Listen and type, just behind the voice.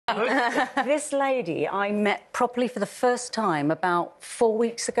This lady I met properly for the first time about 4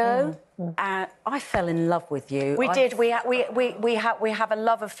 weeks ago. I fell in love with you. We did. We have a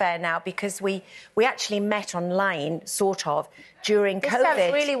love affair now because we actually met online, sort of, during COVID.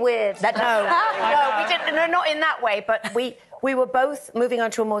 Sounds really weird. No, we didn't. No, not in that way. But we were both moving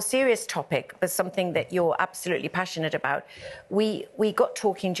on to a more serious topic, but something that you're absolutely passionate about. We got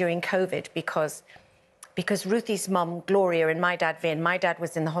talking during COVID because Ruthie's mum, Gloria, and my dad, Vin, my dad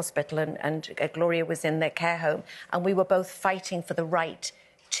was in the hospital and Gloria was in the care home, and we were both fighting for the right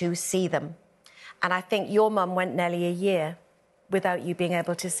to see them. And I think your mum went nearly a year without you being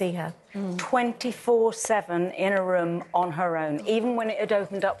able to see her. 24/7 in a room on her own, even when it had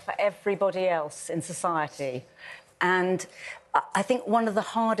opened up for everybody else in society. And I think one of the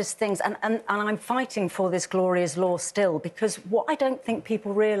hardest things, and I'm fighting for this Gloria's Law still, because what I don't think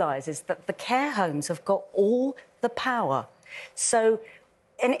people realise is that the care homes have got all the power. So,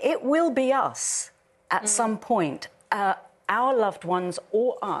 and it will be us at some point, our loved ones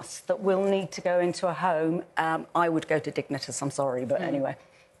or us, that will need to go into a home. I would go to Dignitas, I'm sorry, but anyway.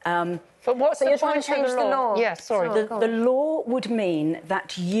 But what's the point of the law? Yes, sorry. The law would mean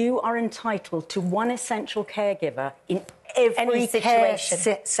that you are entitled to one essential caregiver in every care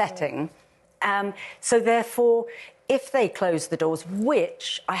setting. So therefore, if they close the doors,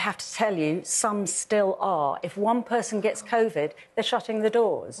 which I have to tell you, some still are, if one person gets COVID, they're shutting the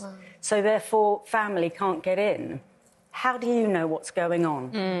doors. Wow. So therefore, family can't get in. How do you know what's going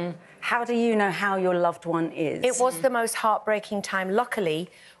on? How do you know how your loved one is? It was the most heartbreaking time. Luckily,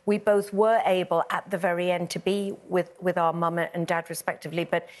 we both were able, at the very end, to be with our mum and dad, respectively.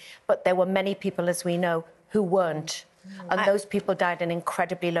 But there were many people, as we know, who weren't. And those people died an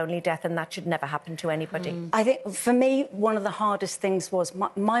incredibly lonely death, and that should never happen to anybody. I think, for me, one of the hardest things was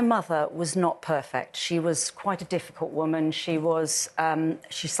my mother was not perfect. She was quite a difficult woman. She was...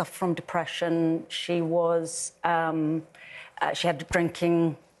 she suffered from depression. She was... she had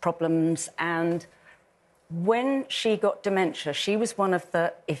drinking problems, and when she got dementia, she was one of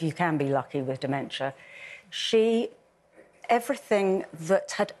the... If you can be lucky with dementia, everything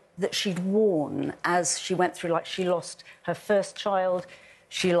that she'd worn as she went through, like she lost her first child,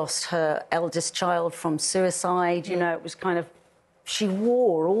 she lost her eldest child from suicide, you know, it was kind of... She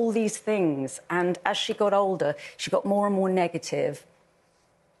wore all these things, and as she got older, she got more and more negative.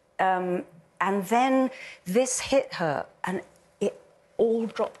 And then this hit her, and it all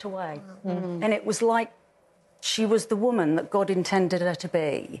dropped away. And it was like she was the woman that God intended her to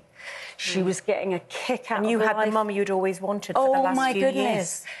be. She was getting a kick out of life. And you had the mum you'd always wanted for the last few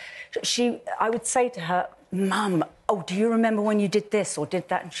years. I would say to her, Mum, oh, do you remember when you did this or did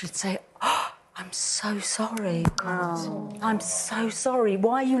that? And she'd say, oh, I'm so sorry. Oh. I'm so sorry.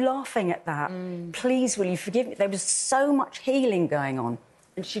 Why are you laughing at that? Please, will you forgive me? There was so much healing going on,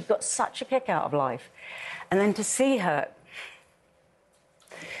 and she'd got such a kick out of life. And then to see her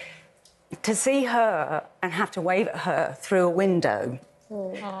and have to wave at her through a window,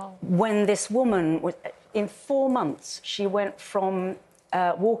 when this woman was... In 4 months, she went from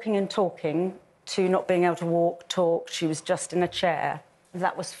walking and talking to not being able to walk, talk. She was just in a chair.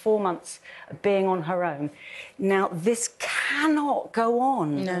 That was 4 months of being on her own. Now, this cannot go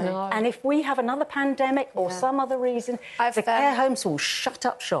on. No. And if we have another pandemic or some other reason, the care homes will shut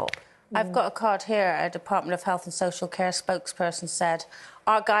up shop. I've got a card here. A Department of Health and Social Care spokesperson said,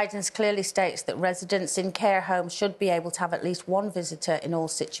 our guidance clearly states that residents in care homes should be able to have at least one visitor in all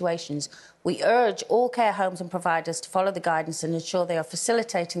situations. We urge all care homes and providers to follow the guidance and ensure they are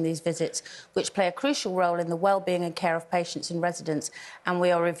facilitating these visits, which play a crucial role in the well-being and care of patients and residents. And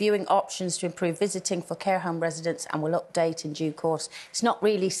we are reviewing options to improve visiting for care home residents and will update in due course. It's not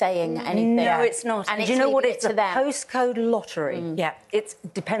really saying anything. No, it's not. And do you know what? It's a postcode lottery. Yeah. It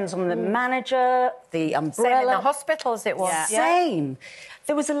depends on the manager, the umbrella. Same in the hospitals it was. Yeah. Same.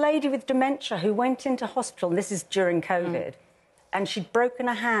 There was a lady with dementia who went into hospital, and this is during COVID, and she'd broken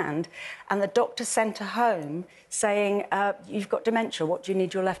her hand, and the doctor sent her home saying, you've got dementia, what do you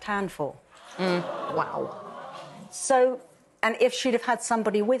need your left hand for? Wow. So, and if she'd have had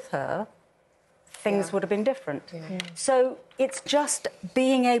somebody with her, things would have been different. So it's just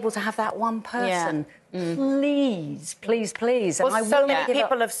being able to have that one person. Please, please, please. Well, and so many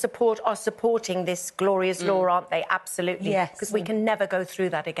people are supporting this Gloria's Law, aren't they? Absolutely. Yes. Because we can never go through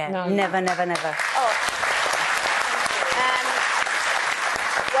that again. No. Never, never, never. Oh.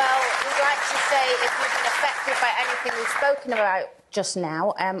 Well, we'd like to say if you've been affected by anything we've spoken about just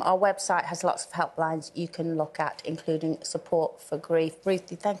now, our website has lots of helplines you can look at, including support for grief.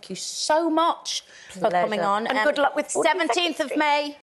 Ruthie, thank you so much for coming on. And good luck with 17th of May.